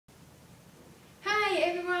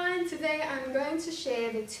everyone, today I'm going to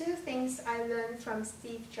share the 2 things I learned from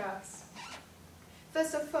Steve Jobs.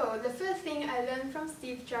 First of all, the first thing I learned from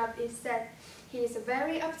Steve Jobs is that he is a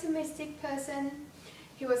very optimistic person.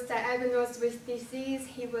 He was diagnosed with disease,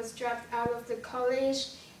 he was dropped out of the college,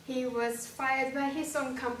 he was fired by his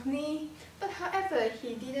own company, but however,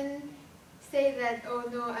 he didn't say that, oh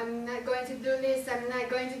no, I'm not going to do this, I'm not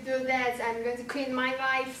going to do that, I'm going to quit my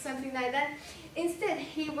life, something like that. Instead,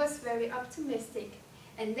 he was very optimistic,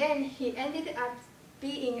 and then he ended up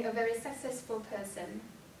being a very successful person.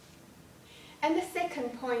 And the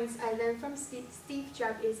second point I learned from Steve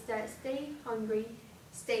Jobs is that stay hungry,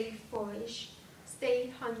 stay foolish.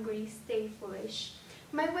 Stay hungry, stay foolish.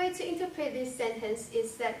 My way to interpret this sentence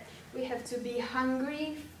is that we have to be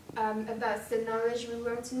hungry about the knowledge we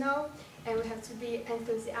want to know, and we have to be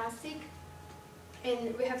enthusiastic,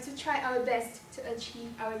 and we have to try our best to achieve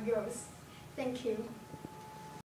our goals. Thank you.